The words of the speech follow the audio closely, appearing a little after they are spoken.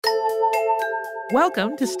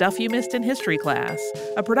Welcome to Stuff You Missed in History Class,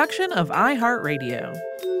 a production of iHeartRadio.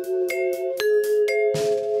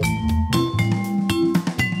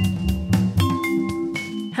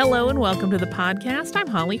 Hello and welcome to the podcast. I'm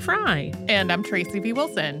Holly Fry. And I'm Tracy V.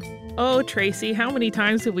 Wilson. Oh, Tracy, how many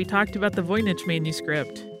times have we talked about the Voynich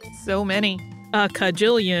manuscript? So many. A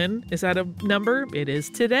cajillion. Is that a number? It is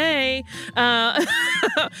today.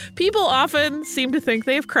 People often seem to think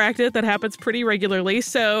they've cracked it. That happens pretty regularly.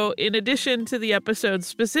 So in addition to the episodes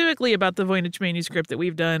specifically about the Voynich manuscript that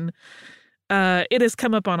we've done, it has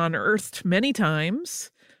come up on Unearthed many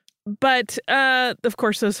times. But, of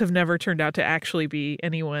course, those have never turned out to actually be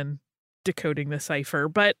anyone decoding the cipher.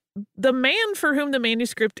 But the man for whom the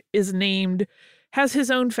manuscript is named has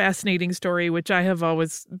his own fascinating story, which I have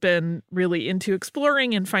always been really into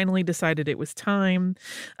exploring and finally decided it was time.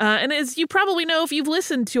 And as you probably know, if you've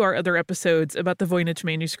listened to our other episodes about the Voynich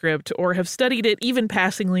manuscript or have studied it even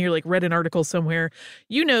passingly or read an article somewhere,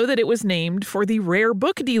 you know that it was named for the rare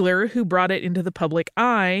book dealer who brought it into the public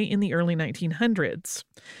eye in the early 1900s.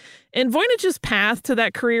 And Voynich's path to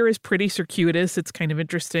that career is pretty circuitous. It's kind of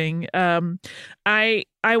interesting.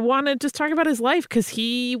 I want to just talk about his life because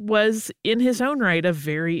he was, in his own right, a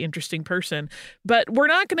very interesting person. But we're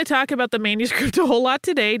not going to talk about the manuscript a whole lot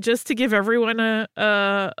today, just to give everyone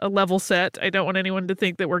a level set. I don't want anyone to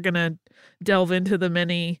think that we're going to delve into the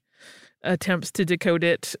many attempts to decode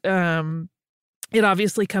it. It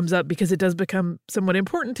obviously comes up because it does become somewhat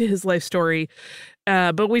important to his life story,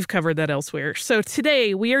 but we've covered that elsewhere. So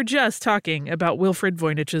today we are just talking about Wilfrid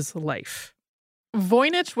Voynich's life.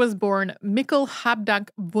 Voynich was born Mikkel Habdank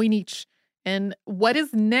Voynich in what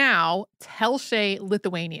is now Telšiai,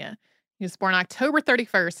 Lithuania. He was born October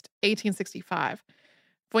 31st, 1865.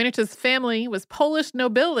 Voynich's family was Polish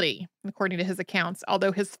nobility, according to his accounts,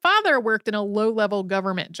 although his father worked in a low-level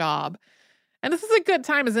government job. And this is a good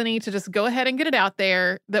time as any to just go ahead and get it out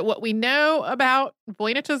there that what we know about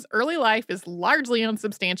Voynich's early life is largely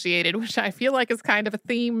unsubstantiated, which I feel like is kind of a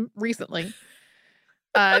theme recently.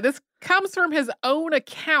 This comes from his own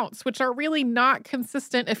accounts, which are really not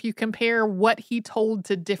consistent if you compare what he told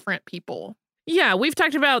to different people. Yeah, we've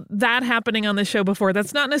talked about that happening on the show before.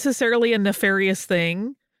 That's not necessarily a nefarious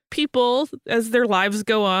thing. People, as their lives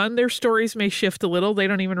go on, their stories may shift a little. They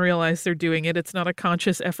don't even realize they're doing it. It's not a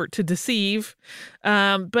conscious effort to deceive,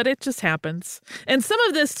 but it just happens. And some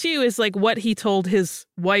of this, too, is like what he told his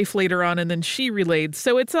wife later on, and then she relayed.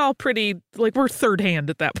 So it's all pretty, we're third hand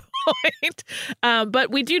at that point.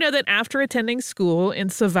 But we do know that after attending school in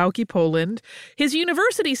Suwałki, Poland, his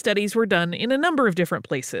university studies were done in a number of different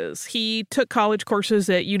places. He took college courses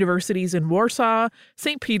at universities in Warsaw,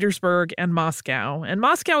 St. Petersburg, and Moscow. And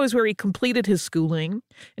Moscow is where he completed his schooling,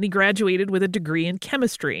 and he graduated with a degree in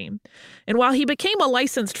chemistry. And while he became a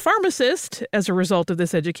licensed pharmacist as a result of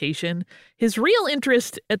this education, his real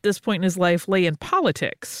interest at this point in his life lay in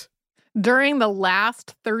politics. During the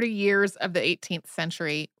last 30 years of the 18th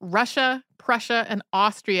century, Russia, Prussia, and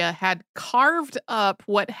Austria had carved up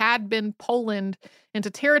what had been Poland into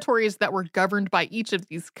territories that were governed by each of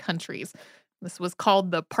these countries. This was called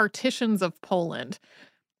the Partitions of Poland.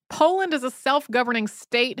 Poland as a self-governing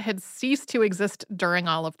state had ceased to exist during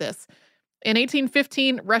all of this. In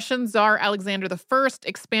 1815, Russian Tsar Alexander I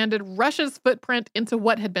expanded Russia's footprint into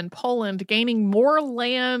what had been Poland, gaining more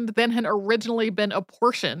land than had originally been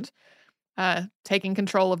apportioned. Taking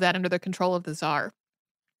control of that under the control of the Tsar.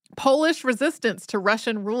 Polish resistance to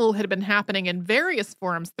Russian rule had been happening in various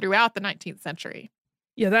forms throughout the 19th century.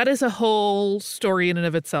 Yeah, that is a whole story in and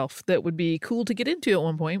of itself that would be cool to get into at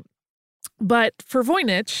one point. But for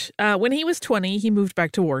Voynich, when he was 20, he moved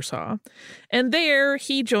back to Warsaw. And there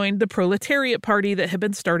he joined the proletariat party that had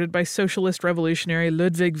been started by socialist revolutionary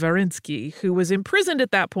Ludwig Wawrinski, who was imprisoned at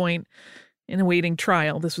that point and awaiting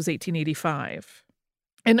trial. This was 1885.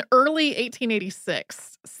 In early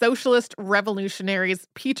 1886, socialist revolutionaries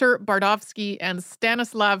Peter Bardowski and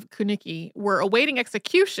Stanislaw Kunicki were awaiting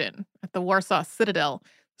execution at the Warsaw Citadel.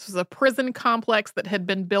 This was a prison complex that had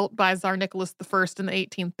been built by Tsar Nicholas I in the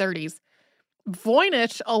 1830s.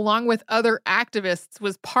 Voynich, along with other activists,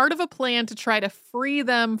 was part of a plan to try to free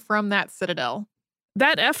them from that citadel.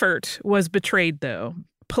 That effort was betrayed, though.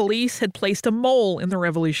 Police had placed a mole in the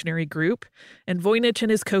revolutionary group, and Voynich and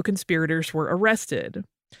his co-conspirators were arrested.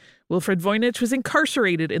 Wilfrid Voynich was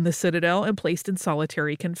incarcerated in the citadel and placed in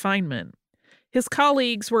solitary confinement. His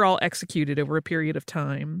colleagues were all executed over a period of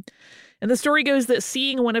time. And the story goes that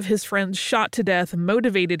seeing one of his friends shot to death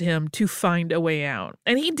motivated him to find a way out.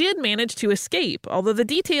 And he did manage to escape, although the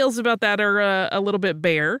details about that are a little bit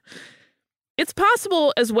bare. It's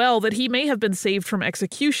possible as well that he may have been saved from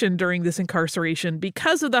execution during this incarceration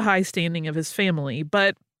because of the high standing of his family,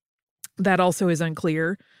 but That also is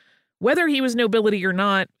unclear. Whether he was nobility or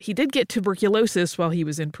not, he did get tuberculosis while he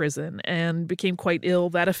was in prison and became quite ill.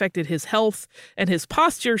 That affected his health and his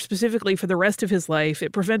posture specifically for the rest of his life.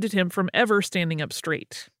 It prevented him from ever standing up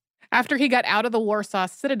straight. After he got out of the Warsaw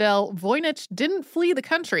Citadel, Voynich didn't flee the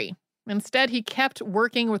country. Instead, he kept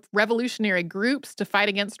working with revolutionary groups to fight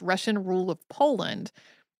against Russian rule of Poland.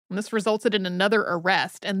 And this resulted in another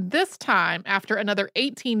arrest. And this time, after another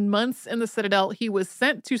 18 months in the Citadel, he was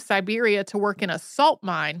sent to Siberia to work in a salt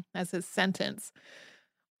mine as his sentence.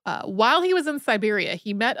 While he was in Siberia,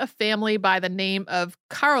 he met a family by the name of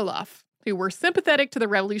Karloff, who were sympathetic to the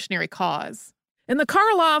revolutionary cause. And the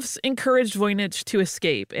Karloffs encouraged Voynich to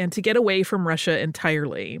escape and to get away from Russia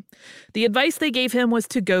entirely. The advice they gave him was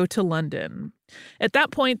to go to London. At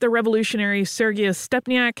that point, the revolutionary Sergius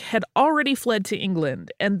Stepniak had already fled to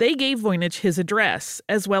England, and they gave Voynich his address,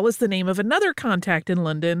 as well as the name of another contact in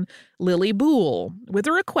London, Lily Boole, with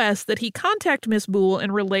a request that he contact Miss Boole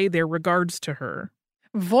and relay their regards to her.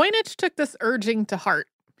 Voynich took this urging to heart.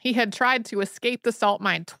 He had tried to escape the salt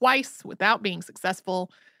mine twice without being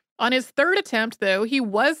successful. On his third attempt, though, he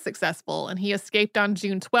was successful, and he escaped on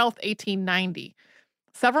June 12, 1890.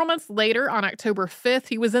 Several months later, on October 5th,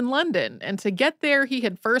 he was in London, and to get there, he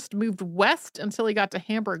had first moved west until he got to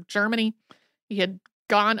Hamburg, Germany. He had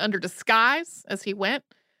gone under disguise as he went.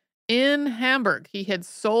 In Hamburg, he had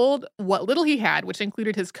sold what little he had, which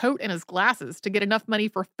included his coat and his glasses, to get enough money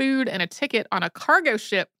for food and a ticket on a cargo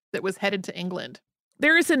ship that was headed to England.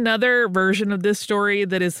 There is another version of this story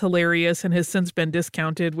that is hilarious and has since been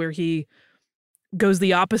discounted, where he goes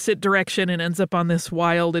the opposite direction and ends up on this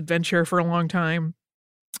wild adventure for a long time.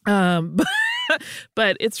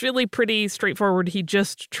 But it's really pretty straightforward. He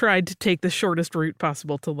just tried to take the shortest route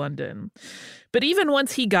possible to London. But even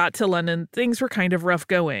once he got to London, things were kind of rough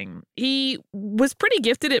going. He was pretty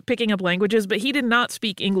gifted at picking up languages, but he did not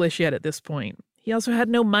speak English yet at this point. He also had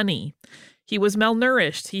no money. He was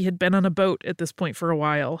malnourished. He had been on a boat at this point for a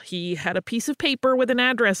while. He had a piece of paper with an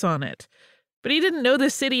address on it. But he didn't know the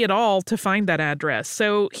city at all to find that address.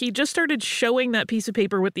 So he just started showing that piece of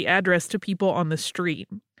paper with the address to people on the street.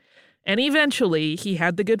 And eventually, he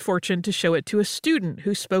had the good fortune to show it to a student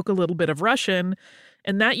who spoke a little bit of Russian,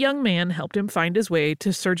 and that young man helped him find his way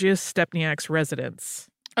to Sergius Stepniak's residence.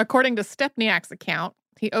 According to Stepniak's account,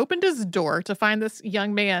 he opened his door to find this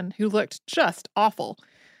young man who looked just awful.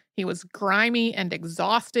 He was grimy and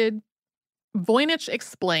exhausted. Voynich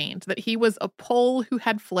explained that he was a Pole who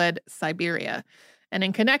had fled Siberia. And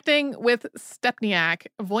in connecting with Stepniak,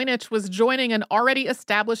 Voynich was joining an already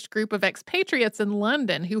established group of expatriates in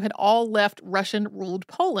London who had all left Russian-ruled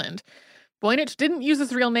Poland. Voynich didn't use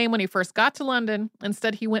his real name when he first got to London.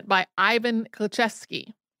 Instead, he went by Ivan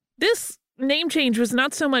Klichewski. This name change was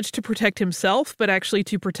not so much to protect himself, but actually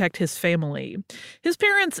to protect his family. His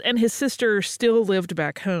parents and his sister still lived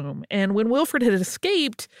back home, and when Wilfrid had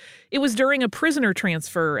escaped, it was during a prisoner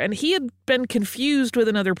transfer, and he had been confused with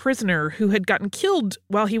another prisoner who had gotten killed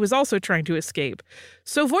while he was also trying to escape.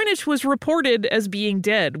 So Voynich was reported as being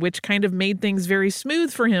dead, which kind of made things very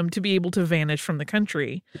smooth for him to be able to vanish from the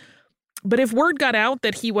country. But if word got out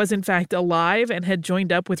that he was in fact alive and had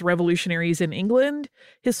joined up with revolutionaries in England,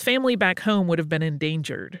 his family back home would have been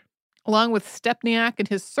endangered. Along with Stepniak and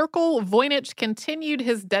his circle, Voynich continued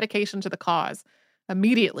his dedication to the cause.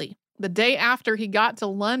 Immediately, the day after he got to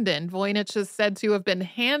London, Voynich is said to have been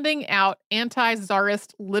handing out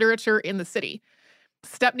anti-Tsarist literature in the city.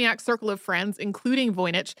 Stepniak's circle of friends, including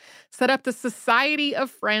Voynich, set up the Society of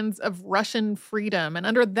Friends of Russian Freedom, and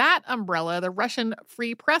under that umbrella, the Russian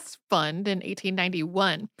Free Press Fund in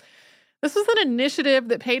 1891. This was an initiative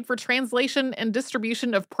that paid for translation and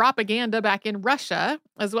distribution of propaganda back in Russia,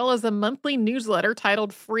 as well as a monthly newsletter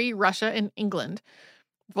titled Free Russia in England.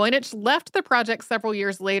 Voynich left the project several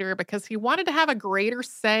years later because he wanted to have a greater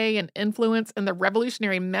say and influence in the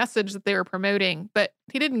revolutionary message that they were promoting, but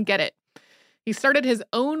he didn't get it. He started his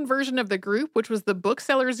own version of the group, which was the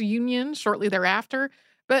Booksellers Union, shortly thereafter,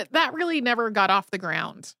 but that really never got off the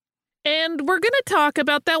ground. And we're going to talk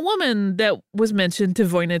about that woman that was mentioned to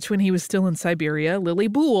Voynich when he was still in Siberia, Lily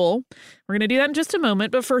Boole. We're going to do that in just a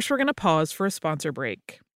moment, but first we're going to pause for a sponsor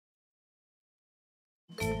break.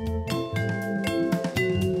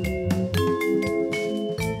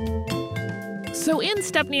 So in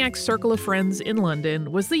Stepniak's circle of friends in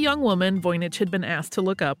London was the young woman Voynich had been asked to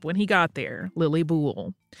look up when he got there, Lily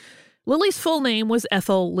Boole. Lily's full name was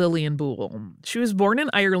Ethel Lillian Boole. She was born in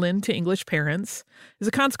Ireland to English parents. As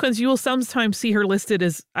a consequence, you will sometimes see her listed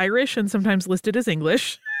as Irish and sometimes listed as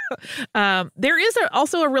English. There is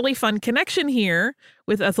also a really fun connection here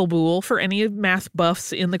with Ethel Boole for any math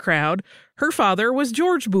buffs in the crowd. Her father was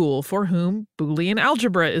George Boole, for whom Boolean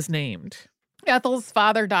algebra is named. Ethel's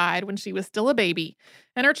father died when she was still a baby,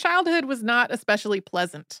 and her childhood was not especially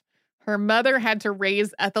pleasant. Her mother had to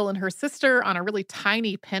raise Ethel and her sister on a really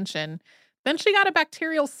tiny pension. Then she got a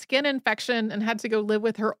bacterial skin infection and had to go live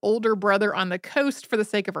with her older brother on the coast for the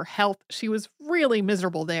sake of her health. She was really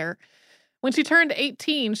miserable there. When she turned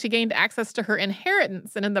 18, she gained access to her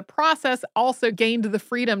inheritance and in the process also gained the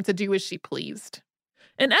freedom to do as she pleased.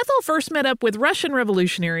 And Ethel first met up with Russian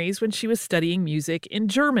revolutionaries when she was studying music in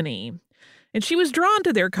Germany. And she was drawn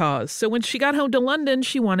to their cause, so when she got home to London,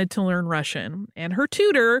 she wanted to learn Russian. And her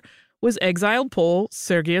tutor was exiled Pole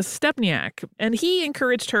Sergius Stepniak, and he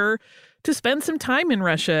encouraged her to spend some time in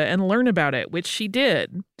Russia and learn about it, which she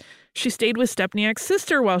did. She stayed with Stepniak's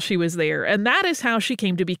sister while she was there, and that is how she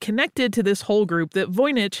came to be connected to this whole group that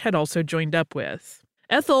Voynich had also joined up with.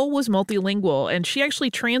 Ethel was multilingual, and she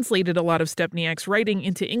actually translated a lot of Stepniak's writing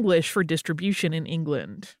into English for distribution in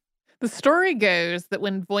England. The story goes that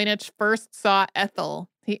when Voynich first saw Ethel,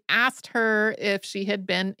 he asked her if she had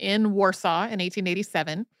been in Warsaw in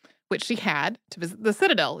 1887, which she had, to visit the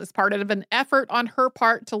Citadel as part of an effort on her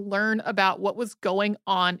part to learn about what was going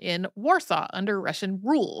on in Warsaw under Russian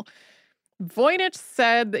rule. Voynich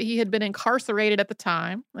said that he had been incarcerated at the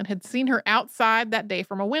time and had seen her outside that day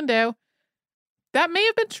from a window. That may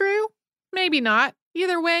have been true, maybe not.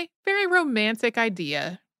 Either way, very romantic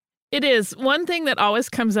idea. It is. One thing that always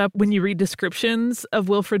comes up when you read descriptions of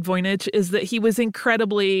Wilfrid Voynich is that he was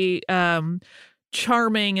incredibly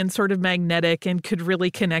charming and sort of magnetic and could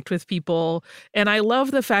really connect with people. And I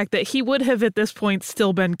love the fact that he would have at this point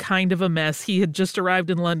still been kind of a mess. He had just arrived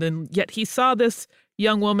in London, yet he saw this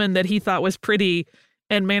young woman that he thought was pretty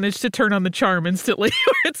and managed to turn on the charm instantly.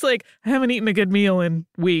 It's like, I haven't eaten a good meal in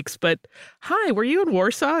weeks, but hi, were you in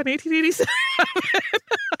Warsaw in 1887?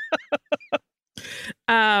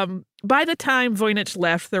 By the time Voynich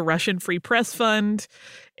left the Russian Free Press Fund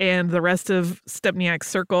and the rest of Stepniak's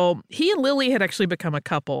circle, he and Lily had actually become a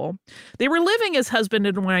couple. They were living as husband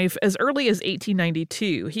and wife as early as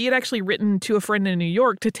 1892. He had actually written to a friend in New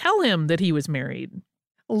York to tell him that he was married.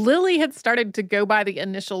 Lily had started to go by the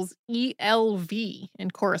initials ELV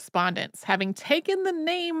in correspondence, having taken the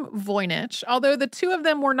name Voynich, although the two of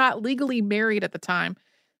them were not legally married at the time.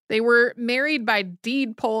 They were married by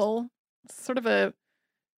deed poll, sort of a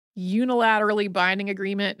unilaterally binding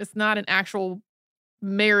agreement. It's not an actual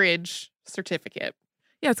marriage certificate.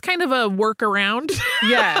 Yeah, it's kind of a workaround.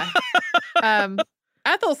 Yeah.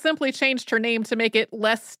 Ethel simply changed her name to make it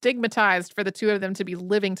less stigmatized for the two of them to be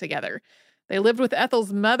living together. They lived with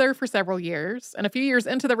Ethel's mother for several years, and a few years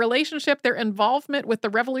into the relationship, their involvement with the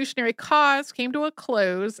revolutionary cause came to a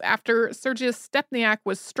close after Sergius Stepniak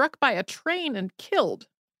was struck by a train and killed.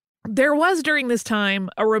 There was, during this time,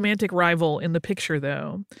 a romantic rival in the picture,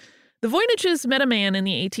 though. The Voyniches met a man in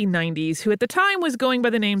the 1890s who at the time was going by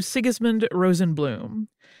the name Sigismund Rosenblum.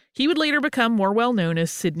 He would later become more well-known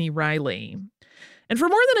as Sidney Riley. And for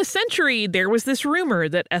more than a century, there was this rumor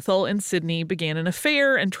that Ethel and Sidney began an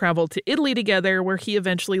affair and traveled to Italy together, where he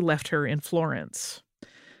eventually left her in Florence.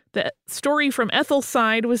 The story from Ethel's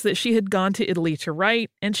side was that she had gone to Italy to write,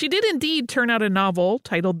 and she did indeed turn out a novel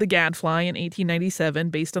titled The Gadfly in 1897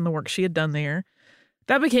 based on the work she had done there.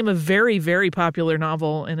 That became a very, very popular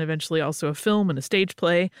novel and eventually also a film and a stage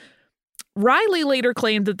play. Riley later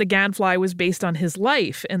claimed that The Gadfly was based on his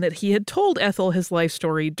life and that he had told Ethel his life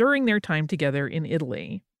story during their time together in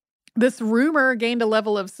Italy. This rumor gained a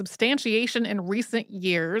level of substantiation in recent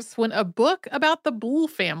years when a book about the Boole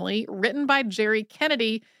family, written by Jerry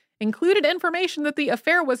Kennedy, included information that the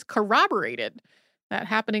affair was corroborated. That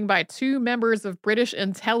happening by two members of British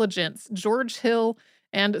intelligence, George Hill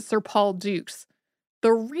and Sir Paul Dukes.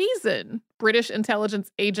 The reason British intelligence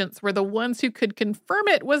agents were the ones who could confirm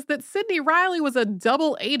it was that Sidney Riley was a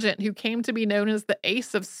double agent who came to be known as the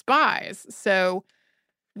Ace of Spies. So,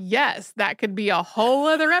 yes, that could be a whole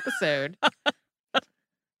other episode.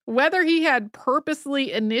 Whether he had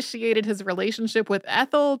purposely initiated his relationship with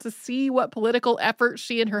Ethel to see what political efforts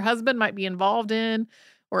she and her husband might be involved in,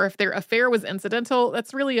 or if their affair was incidental,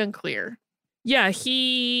 that's really unclear. Yeah,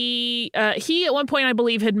 he at one point, I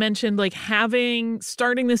believe, had mentioned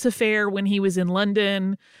starting this affair when he was in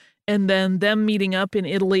London and then them meeting up in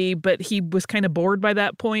Italy, but he was kind of bored by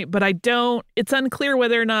that point. But it's unclear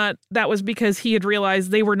whether or not that was because he had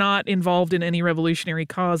realized they were not involved in any revolutionary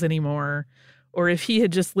cause anymore, or if he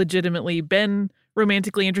had just legitimately been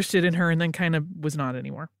romantically interested in her and then kind of was not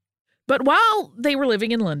anymore. But while they were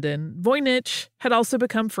living in London, Voynich had also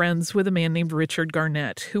become friends with a man named Richard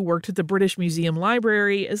Garnett, who worked at the British Museum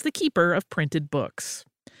Library as the keeper of printed books.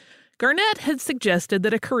 Garnett had suggested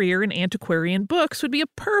that a career in antiquarian books would be a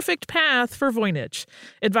perfect path for Voynich,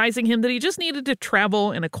 advising him that he just needed to travel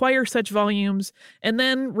and acquire such volumes and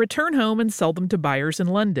then return home and sell them to buyers in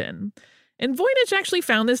London. And Voynich actually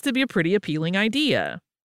found this to be a pretty appealing idea.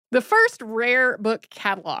 The first rare book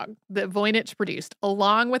catalog that Voynich produced,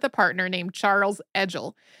 along with a partner named Charles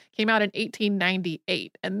Edgell, came out in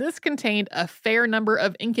 1898, and this contained a fair number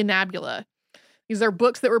of incunabula. These are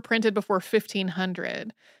books that were printed before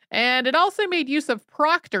 1500. And it also made use of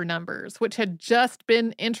proctor numbers, which had just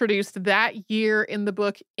been introduced that year in the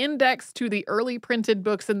book Index to the Early Printed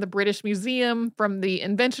Books in the British Museum from the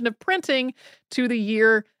Invention of Printing to the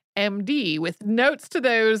year MD, with notes to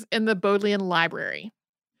those in the Bodleian Library.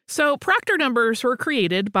 So proctor numbers were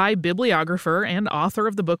created by bibliographer and author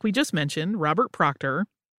of the book we just mentioned, Robert Proctor,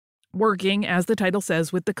 working, as the title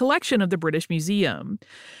says, with the collection of the British Museum.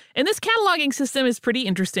 And this cataloging system is pretty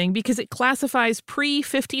interesting because it classifies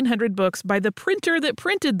pre-1500 books by the printer that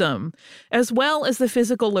printed them, as well as the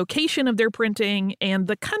physical location of their printing and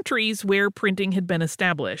the countries where printing had been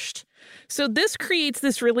established. So this creates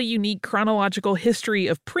this really unique chronological history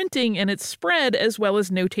of printing and its spread, as well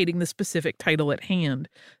as notating the specific title at hand.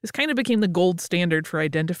 This kind of became the gold standard for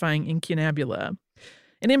identifying incunabula.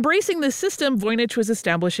 And embracing this system, Voynich was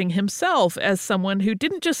establishing himself as someone who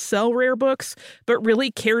didn't just sell rare books, but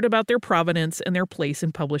really cared about their provenance and their place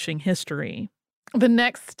in publishing history. The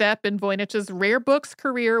next step in Voynich's rare books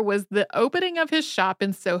career was the opening of his shop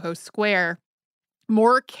in Soho Square.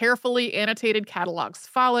 More carefully annotated catalogs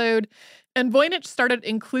followed, and Voynich started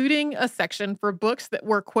including a section for books that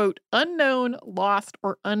were, quote, unknown, lost,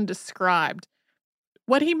 or undescribed.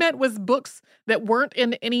 What he meant was books that weren't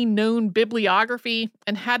in any known bibliography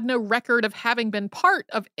and had no record of having been part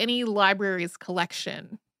of any library's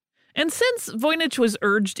collection. And since Voynich was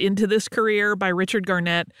urged into this career by Richard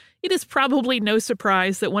Garnett, it is probably no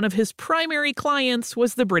surprise that one of his primary clients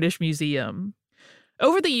was the British Museum.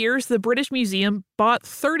 Over the years, the British Museum bought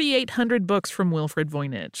 3,800 books from Wilfrid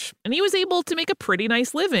Voynich, and he was able to make a pretty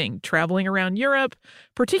nice living traveling around Europe,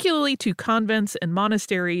 particularly to convents and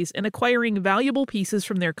monasteries, and acquiring valuable pieces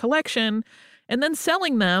from their collection, and then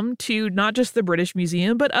selling them to not just the British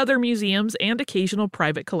Museum, but other museums and occasional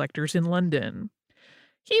private collectors in London.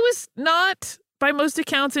 He was not, by most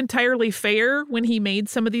accounts, entirely fair when he made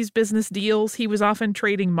some of these business deals. He was often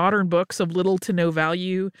trading modern books of little to no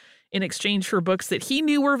value in exchange for books that he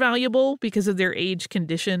knew were valuable because of their age,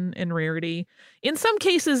 condition, and rarity. In some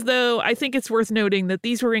cases, though, I think it's worth noting that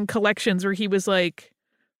these were in collections where he was like,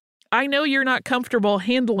 I know you're not comfortable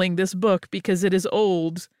handling this book because it is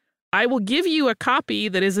old. I will give you a copy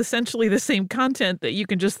that is essentially the same content that you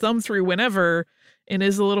can just thumb through whenever and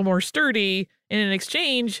is a little more sturdy. And in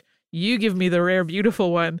exchange, you give me the rare,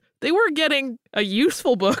 beautiful one. They were getting a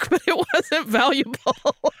useful book, but it wasn't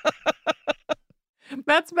valuable.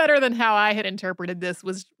 That's better than how I had interpreted this,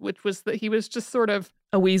 which was that he was just sort of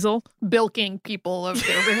a weasel, bilking people of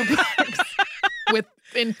their rare books with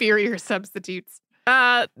inferior substitutes.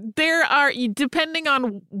 There are, depending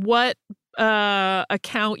on what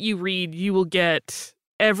account you read, you will get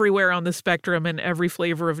everywhere on the spectrum and every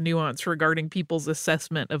flavor of nuance regarding people's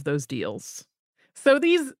assessment of those deals. So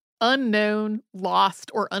these unknown, lost,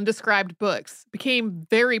 or undescribed books became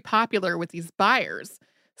very popular with these buyers.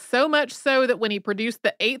 So much so that when he produced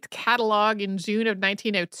the 8th catalog in June of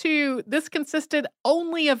 1902, this consisted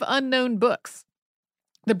only of unknown books.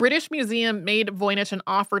 The British Museum made Voynich an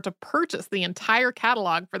offer to purchase the entire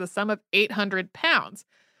catalog for the sum of £800.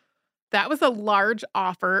 That was a large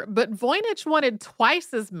offer, but Voynich wanted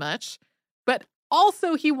twice as much, but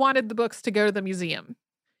also he wanted the books to go to the museum.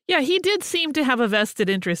 Yeah, he did seem to have a vested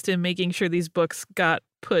interest in making sure these books got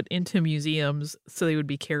put into museums so they would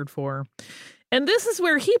be cared for. And this is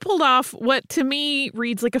where he pulled off what, to me,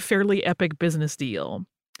 reads like a fairly epic business deal.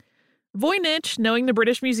 Voynich, knowing the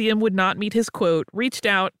British Museum would not meet his quote, reached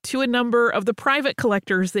out to a number of the private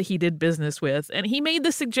collectors that he did business with, and he made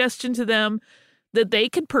the suggestion to them that they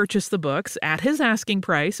could purchase the books at his asking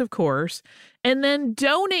price, of course, and then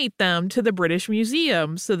donate them to the British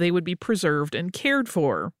Museum so they would be preserved and cared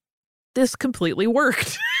for. This completely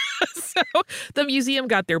worked. So the museum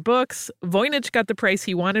got their books. Voynich got the price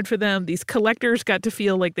he wanted for them. These collectors got to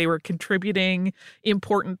feel like they were contributing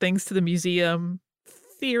important things to the museum.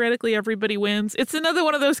 Theoretically, everybody wins. It's another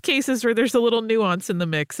one of those cases where there's a little nuance in the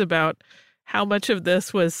mix about how much of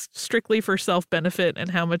this was strictly for self-benefit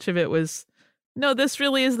and how much of it was, no, this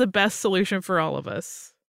really is the best solution for all of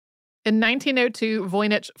us. In 1902,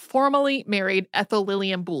 Voynich formally married Ethel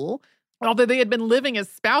Lillian Boole. Although they had been living as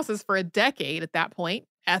spouses for a decade at that point,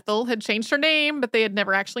 Ethel had changed her name, but they had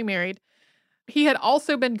never actually married. He had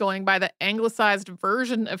also been going by the anglicized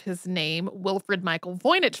version of his name, Wilfrid Michael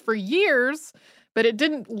Voynich, for years, but it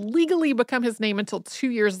didn't legally become his name until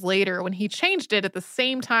 2 years later when he changed it at the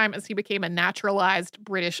same time as he became a naturalized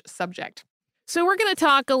British subject. So we're going to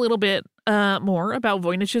talk a little bit more about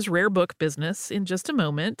Voynich's rare book business in just a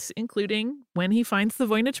moment, including when he finds the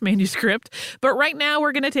Voynich manuscript. But right now,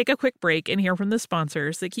 we're going to take a quick break and hear from the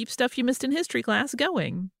sponsors that keep Stuff You Missed in History class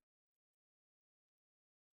going.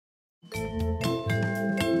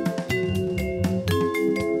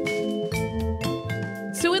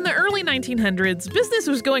 So in the early 1900s, business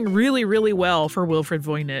was going really, really well for Wilfrid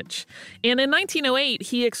Voynich. And in 1908,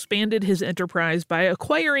 he expanded his enterprise by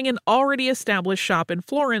acquiring an already established shop in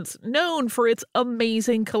Florence known for its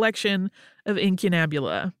amazing collection of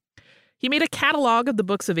incunabula. He made a catalog of the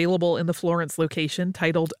books available in the Florence location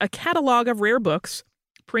titled A Catalog of Rare Books,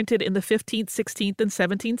 printed in the 15th, 16th, and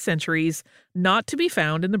 17th centuries, not to be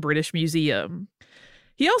found in the British Museum.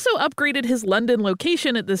 He also upgraded his London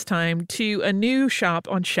location at this time to a new shop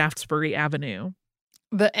on Shaftesbury Avenue.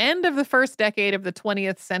 The end of the first decade of the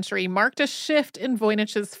 20th century marked a shift in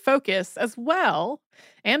Voynich's focus as well,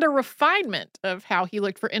 and a refinement of how he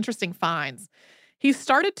looked for interesting finds. He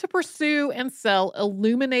started to pursue and sell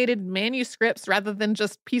illuminated manuscripts rather than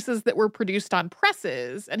just pieces that were produced on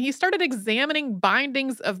presses, and he started examining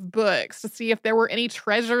bindings of books to see if there were any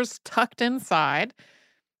treasures tucked inside.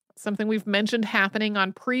 Something we've mentioned happening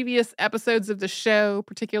on previous episodes of the show,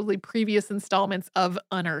 particularly previous installments of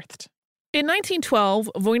Unearthed. In 1912,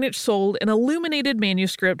 Voynich sold an illuminated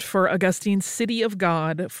manuscript for Augustine's City of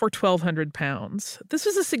God for £1,200. This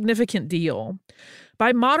was a significant deal.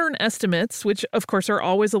 By modern estimates, which of course are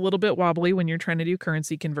always a little bit wobbly when you're trying to do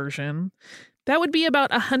currency conversion, that would be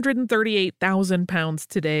about £138,000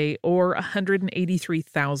 today, or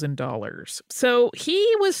 $183,000. So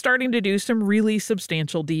he was starting to do some really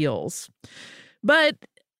substantial deals. But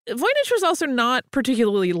Voynich was also not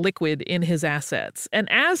particularly liquid in his assets, and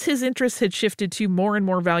as his interests had shifted to more and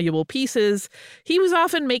more valuable pieces, he was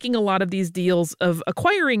often making a lot of these deals of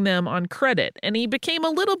acquiring them on credit, and he became a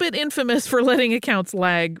little bit infamous for letting accounts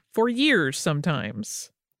lag for years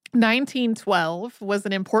sometimes. 1912 was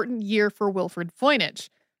an important year for Wilfrid Voynich.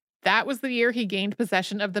 That was the year he gained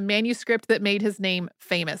possession of the manuscript that made his name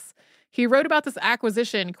famous. He wrote about this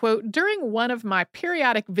acquisition, quote, "During one of my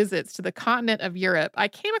periodic visits to the continent of Europe, I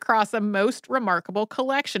came across a most remarkable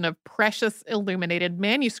collection of precious illuminated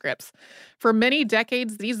manuscripts. For many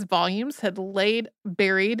decades, these volumes had laid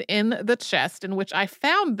buried in the chest in which I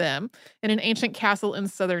found them in an ancient castle in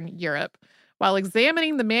southern Europe. While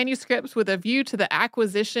examining the manuscripts with a view to the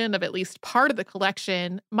acquisition of at least part of the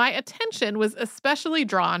collection, my attention was especially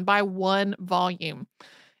drawn by one volume.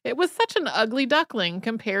 It was such an ugly duckling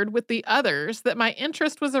compared with the others that my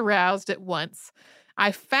interest was aroused at once.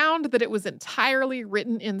 I found that it was entirely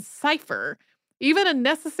written in cipher. Even a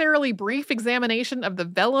necessarily brief examination of the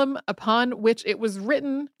vellum upon which it was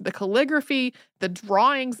written, the calligraphy, the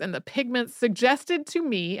drawings, and the pigments suggested to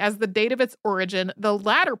me as the date of its origin the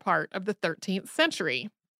latter part of the 13th century.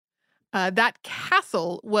 That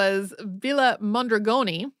castle was Villa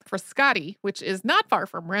Mondragone, Frascati, which is not far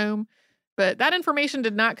from Rome. But that information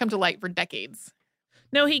did not come to light for decades.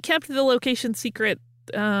 No, he kept the location secret.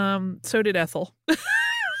 So did Ethel.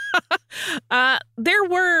 There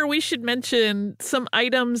were, we should mention, some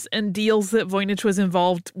items and deals that Voynich was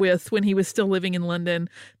involved with when he was still living in London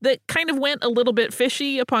that kind of went a little bit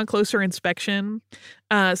fishy upon closer inspection.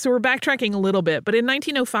 So we're backtracking a little bit. But in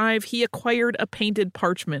 1905, he acquired a painted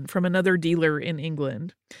parchment from another dealer in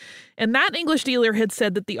England. And that English dealer had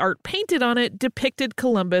said that the art painted on it depicted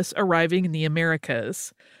Columbus arriving in the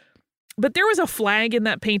Americas. But there was a flag in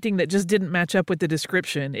that painting that just didn't match up with the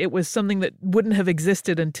description. It was something that wouldn't have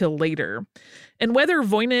existed until later. And whether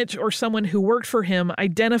Voynich or someone who worked for him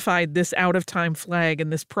identified this out-of-time flag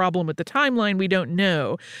and this problem with the timeline, we don't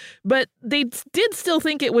know. But they did still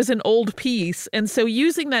think it was an old piece, and so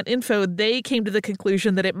using that info, they came to the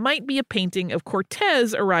conclusion that it might be a painting of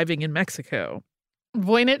Cortez arriving in Mexico.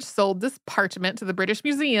 Voynich sold this parchment to the British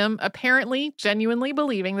Museum, apparently genuinely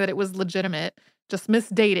believing that it was legitimate, just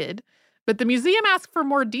misdated. But the museum asked for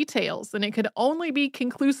more details, and it could only be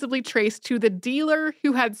conclusively traced to the dealer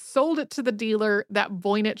who had sold it to the dealer that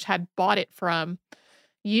Voynich had bought it from.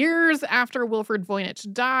 Years after Wilfrid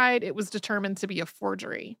Voynich died, it was determined to be a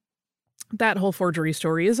forgery. That whole forgery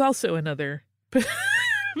story is also another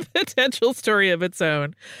potential story of its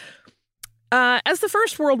own. As the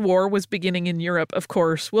First World War was beginning in Europe, of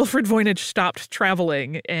course, Wilfrid Voynich stopped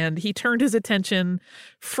traveling, and he turned his attention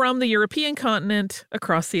from the European continent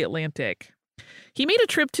across the Atlantic. He made a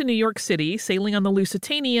trip to New York City, sailing on the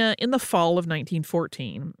Lusitania in the fall of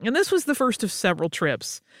 1914. And this was the first of several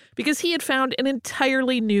trips, because he had found an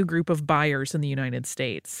entirely new group of buyers in the United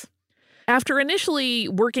States. After initially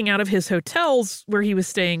working out of his hotels where he was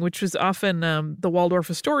staying, which was often the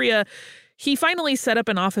Waldorf Astoria, he finally set up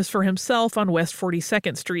an office for himself on West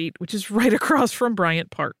 42nd Street, which is right across from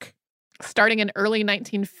Bryant Park. Starting in early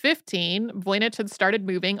 1915, Voynich had started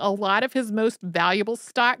moving a lot of his most valuable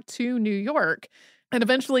stock to New York, and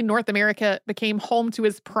eventually North America became home to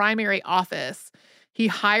his primary office. He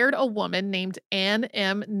hired a woman named Anne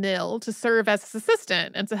M. Nill to serve as his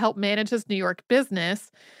assistant and to help manage his New York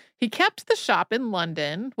business. He kept the shop in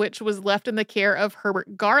London, which was left in the care of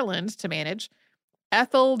Herbert Garland to manage.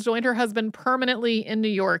 Ethel joined her husband permanently in New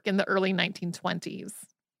York in the early 1920s.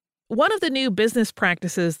 One of the new business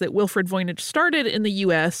practices that Wilfrid Voynich started in the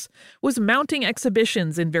U.S. was mounting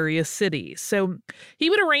exhibitions in various cities. So he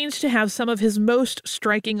would arrange to have some of his most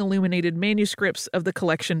striking illuminated manuscripts of the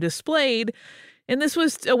collection displayed. And this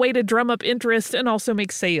was a way to drum up interest and also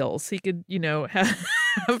make sales. He could,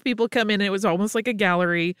 have people come in. It was almost like a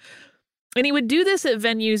gallery. And he would do this at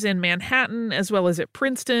venues in Manhattan, as well as at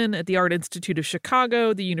Princeton, at the Art Institute of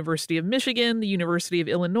Chicago, the University of Michigan, the University of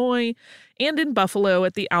Illinois, and in Buffalo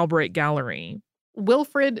at the Albright Gallery.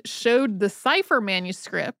 Wilfrid showed the cipher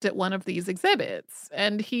manuscript at one of these exhibits,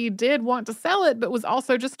 and he did want to sell it, but was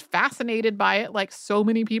also just fascinated by it like so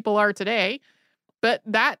many people are today. But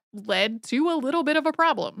that led to a little bit of a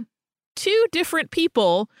problem. Two different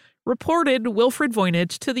people reported Wilfrid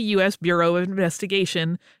Voynich to the U.S. Bureau of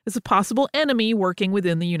Investigation as a possible enemy working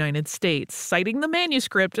within the United States, citing the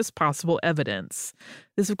manuscript as possible evidence.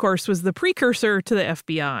 This, of course, was the precursor to the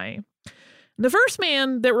FBI. The first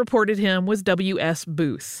man that reported him was W.S.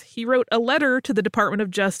 Booth. He wrote a letter to the Department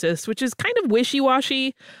of Justice, which is kind of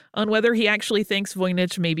wishy-washy on whether he actually thinks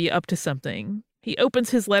Voynich may be up to something. He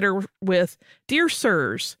opens his letter with, "Dear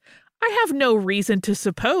Sirs, I have no reason to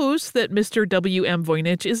suppose that Mr. W.M.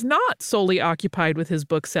 Voynich is not solely occupied with his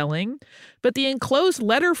book selling, but the enclosed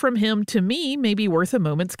letter from him to me may be worth a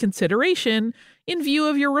moment's consideration in view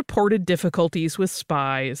of your reported difficulties with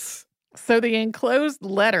spies." So the enclosed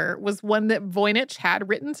letter was one that Voynich had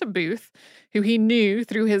written to Booth, who he knew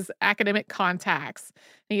through his academic contacts.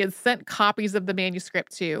 He had sent copies of the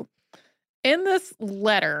manuscript to. In this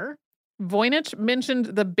letter, Voynich mentioned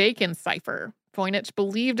the Bacon cipher. Voynich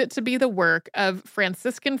believed it to be the work of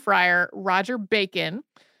Franciscan friar Roger Bacon,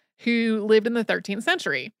 who lived in the 13th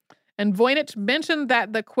century. And Voynich mentioned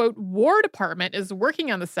that the, quote, War Department is working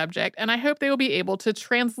on the subject, and I hope they will be able to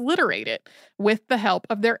transliterate it with the help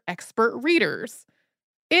of their expert readers.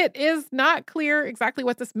 It is not clear exactly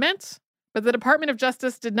what this meant, but the Department of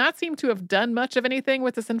Justice did not seem to have done much of anything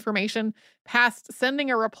with this information past sending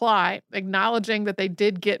a reply acknowledging that they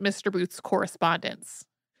did get Mr. Booth's correspondence.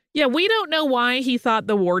 Yeah, we don't know why he thought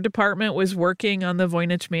the War Department was working on the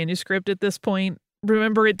Voynich manuscript at this point.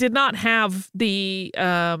 Remember, it did not have the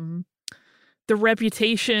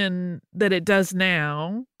reputation that it does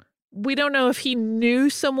now. We don't know if he knew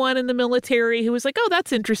someone in the military who was like, "Oh,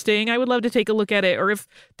 that's interesting. I would love to take a look at it." Or if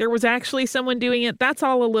there was actually someone doing it. That's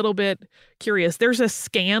all a little bit curious. There's a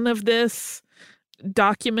scan of this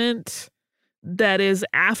document that is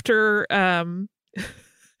after a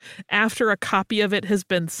copy of it has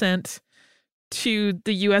been sent to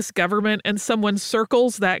the U.S. government, and someone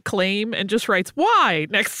circles that claim and just writes "why"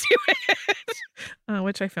 next to it,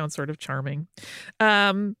 which I found sort of charming.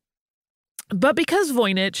 But because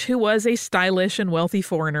Voynich, who was a stylish and wealthy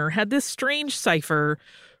foreigner, had this strange cipher,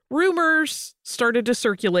 rumors started to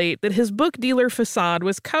circulate that his book dealer facade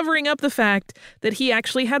was covering up the fact that he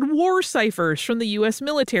actually had war ciphers from the U.S.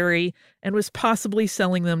 military and was possibly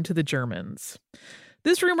selling them to the Germans.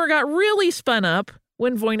 This rumor got really spun up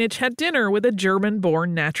when Voynich had dinner with a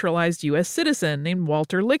German-born naturalized U.S. citizen named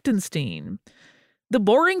Walter Lichtenstein. The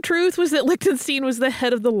boring truth was that Lichtenstein was the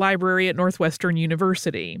head of the library at Northwestern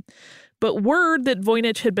University. But word that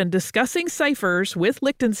Voynich had been discussing ciphers with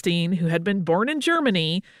Lichtenstein, who had been born in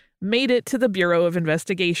Germany, made it to the Bureau of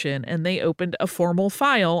Investigation, and they opened a formal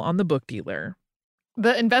file on the book dealer.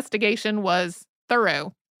 The investigation was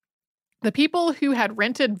thorough. The people who had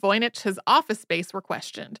rented Voynich his office space were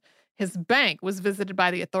questioned. His bank was visited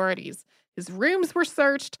by the authorities. His rooms were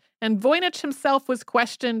searched, and Voynich himself was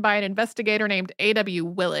questioned by an investigator named A.W.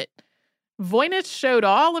 Willett. Voynich showed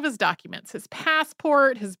all of his documents, his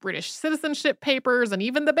passport, his British citizenship papers, and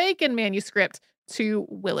even the Bacon manuscript to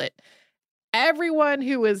Willett. Everyone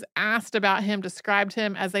who was asked about him described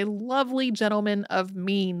him as a lovely gentleman of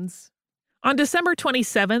means. On December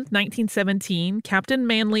 27, 1917, Captain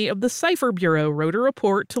Manley of the Cipher Bureau wrote a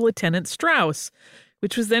report to Lieutenant Strauss,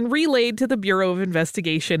 which was then relayed to the Bureau of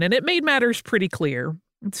Investigation, and it made matters pretty clear.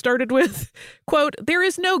 It started with, quote, "There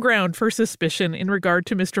is no ground for suspicion in regard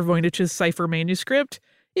to Mr. Voynich's cipher manuscript.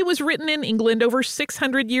 It was written in England over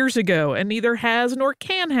 600 years ago and neither has nor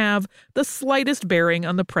can have the slightest bearing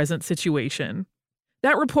on the present situation."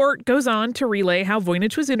 That report goes on to relay how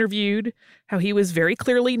Voynich was interviewed, how he was very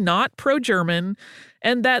clearly not pro-German,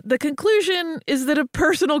 and that the conclusion is that a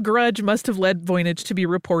personal grudge must have led Voynich to be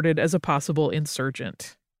reported as a possible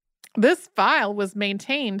insurgent. This file was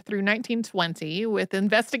maintained through 1920, with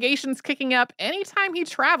investigations kicking up anytime he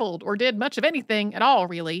traveled or did much of anything at all,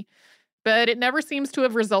 really. But it never seems to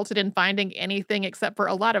have resulted in finding anything except for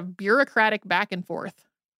a lot of bureaucratic back and forth.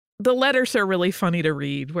 The letters are really funny to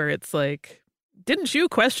read, where it's like, "Didn't you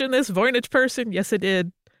question this Voynich person?" "Yes, I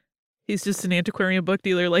did. He's just an antiquarian book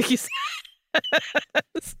dealer," like he says.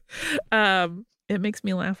 It makes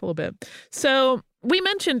me laugh a little bit. So we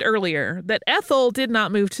mentioned earlier that Ethel did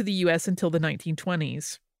not move to the U.S. until the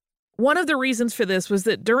 1920s. One of the reasons for this was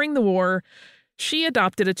that during the war, she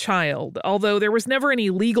adopted a child, although there was never any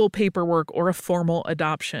legal paperwork or a formal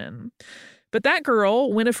adoption. But that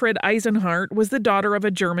girl, Winifred Eisenhardt, was the daughter of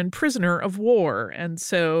a German prisoner of war, and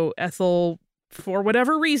so Ethel, for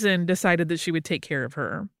whatever reason, decided that she would take care of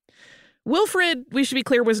her. Wilfrid, we should be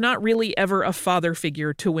clear, was not really ever a father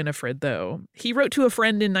figure to Winifred, though. He wrote to a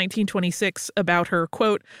friend in 1926 about her,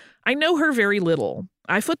 quote, "I know her very little.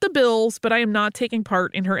 I foot the bills, but I am not taking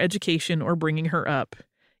part in her education or bringing her up.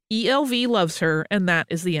 ELV loves her, and that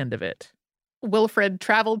is the end of it." Wilfrid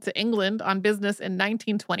traveled to England on business in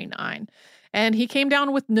 1929, and he came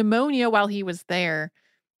down with pneumonia while he was there.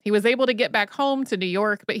 He was able to get back home to New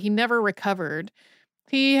York, but he never recovered.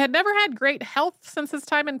 He had never had great health since his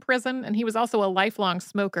time in prison, and he was also a lifelong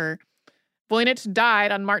smoker. Voynich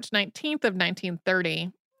died on March 19th of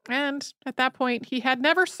 1930, and at that point, he had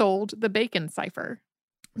never sold the Bacon cipher.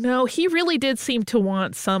 No, he really did seem to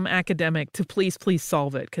want some academic to please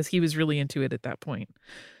solve it, because he was really into it at that point.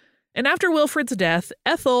 And after Wilfrid's death,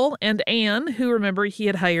 Ethel and Anne, who, remember, he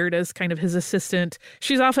had hired as kind of his assistant,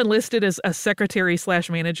 she's often listed as a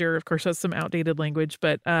secretary/manager. Of course, that's some outdated language,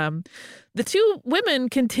 but the two women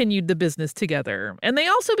continued the business together, and they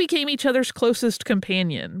also became each other's closest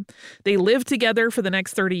companion. They lived together for the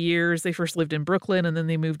next 30 years. They first lived in Brooklyn, and then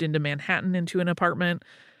they moved into Manhattan into an apartment.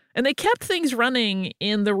 And they kept things running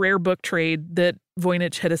in the rare book trade that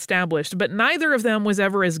Voynich had established, but neither of them was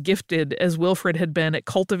ever as gifted as Wilfrid had been at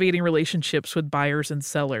cultivating relationships with buyers and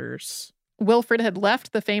sellers. Wilfrid had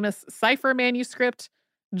left the famous cipher manuscript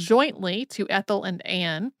jointly to Ethel and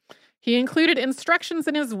Anne. He included instructions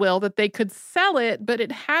in his will that they could sell it, but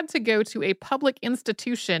it had to go to a public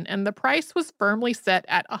institution, and the price was firmly set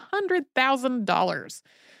at $100,000.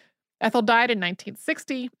 Ethel died in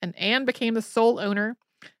 1960, and Anne became the sole owner.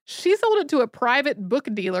 She sold it to a private book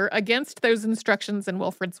dealer against those instructions in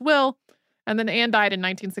Wilfrid's will, and then Anne died in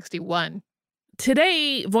 1961.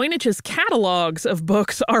 Today, Voynich's catalogs of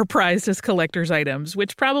books are prized as collector's items,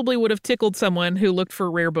 which probably would have tickled someone who looked for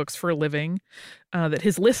rare books for a living, that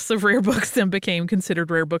his lists of rare books then became considered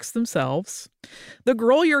rare books themselves. The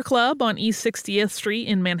Grolier Club on East 60th Street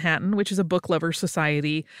in Manhattan, which is a book lovers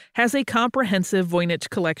society, has a comprehensive Voynich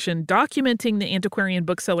collection documenting the antiquarian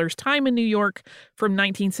bookseller's time in New York from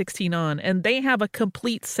 1916 on, and they have a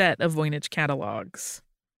complete set of Voynich catalogs.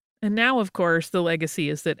 And now, of course, the legacy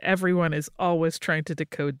is that everyone is always trying to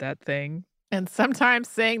decode that thing. And sometimes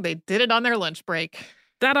saying they did it on their lunch break.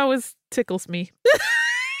 That always tickles me.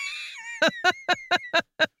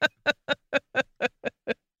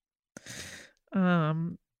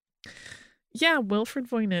 Yeah, Wilfrid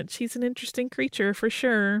Voynich. He's an interesting creature for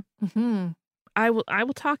sure. Mm-hmm. I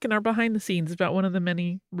will talk in our behind the scenes about one of the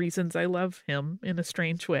many reasons I love him in a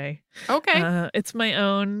strange way. Okay. It's my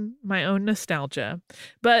own nostalgia.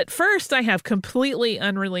 But first, I have completely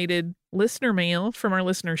unrelated listener mail from our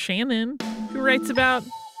listener Shannon, who writes about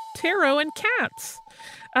tarot and cats.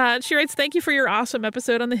 She writes, "Thank you for your awesome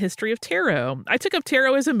episode on the history of tarot. I took up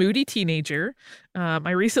tarot as a moody teenager.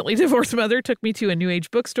 My recently divorced mother took me to a new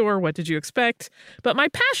age bookstore. What did you expect? But my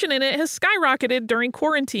passion in it has skyrocketed during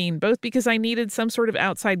quarantine, both because I needed some sort of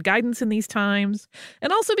outside guidance in these times,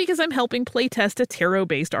 and also because I'm helping playtest a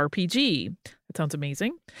tarot-based RPG. That sounds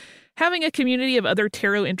amazing. Having a community of other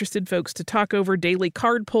tarot-interested folks to talk over daily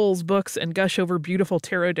card pulls, books, and gush over beautiful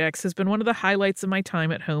tarot decks has been one of the highlights of my time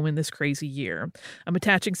at home in this crazy year. I'm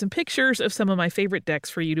attaching some pictures of some of my favorite decks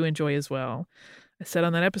for you to enjoy as well. I said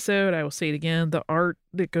on that episode, I will say it again, the art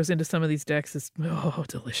that goes into some of these decks is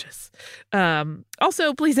delicious.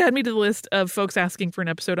 Also, please add me to the list of folks asking for an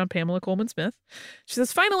episode on Pamela Coleman Smith. She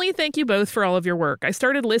says, finally, thank you both for all of your work. I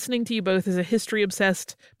started listening to you both as a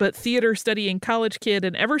history-obsessed but theater-studying college kid,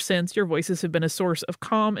 and ever since, your voices have been a source of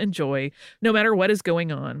calm and joy, no matter what is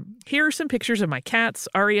going on. Here are some pictures of my cats,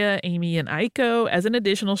 Arya, Amy, and Aiko, as an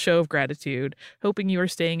additional show of gratitude. Hoping you are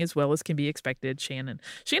staying as well as can be expected, Shannon.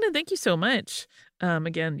 Shannon, thank you so much.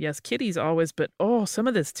 Again, yes, kitties always, but some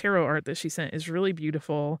of this tarot art that she sent is really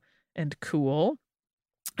beautiful and cool.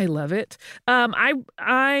 I love it.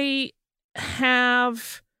 I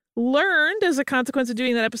have learned as a consequence of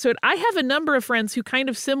doing that episode, I have a number of friends who kind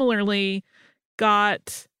of similarly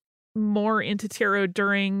got more into tarot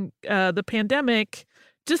during the pandemic,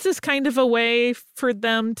 just as kind of a way for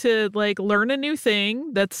them to like learn a new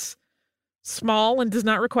thing that's small and does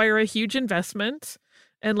not require a huge investment.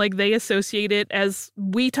 And like they associate it, as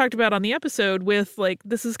we talked about on the episode, with like,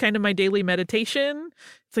 this is kind of my daily meditation.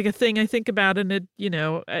 It's like a thing I think about, and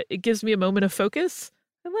it gives me a moment of focus.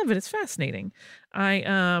 I love it. It's fascinating.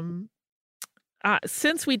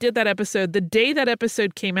 Since we did that episode, the day that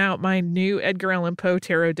episode came out, my new Edgar Allan Poe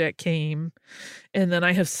tarot deck came. And then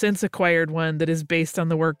I have since acquired one that is based on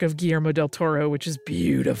the work of Guillermo del Toro, which is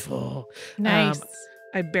beautiful. Nice.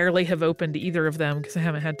 I barely have opened either of them because I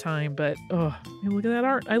haven't had time, but look at that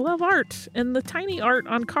art. I love art. And the tiny art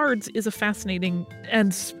on cards is a fascinating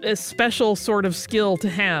and a special sort of skill to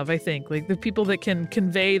have, I think. Like the people that can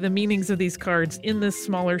convey the meanings of these cards in this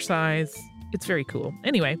smaller size. It's very cool.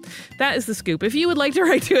 Anyway, that is the scoop. If you would like to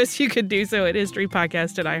write to us, you could do so at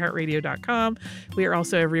historypodcast@iheartradio.com. We are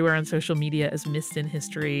also everywhere on social media as Missed in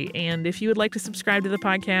History. And if you would like to subscribe to the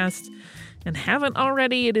podcast and haven't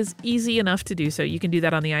already, it is easy enough to do so. You can do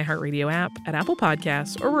that on the iHeartRadio app, at Apple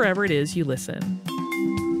Podcasts, or wherever it is you listen.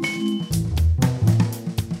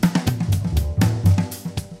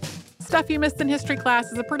 Stuff You Missed in History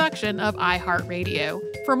Class is a production of iHeartRadio.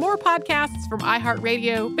 For more podcasts from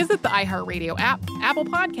iHeartRadio, visit the iHeartRadio app, Apple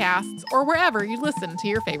Podcasts, or wherever you listen to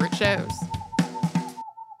your favorite shows.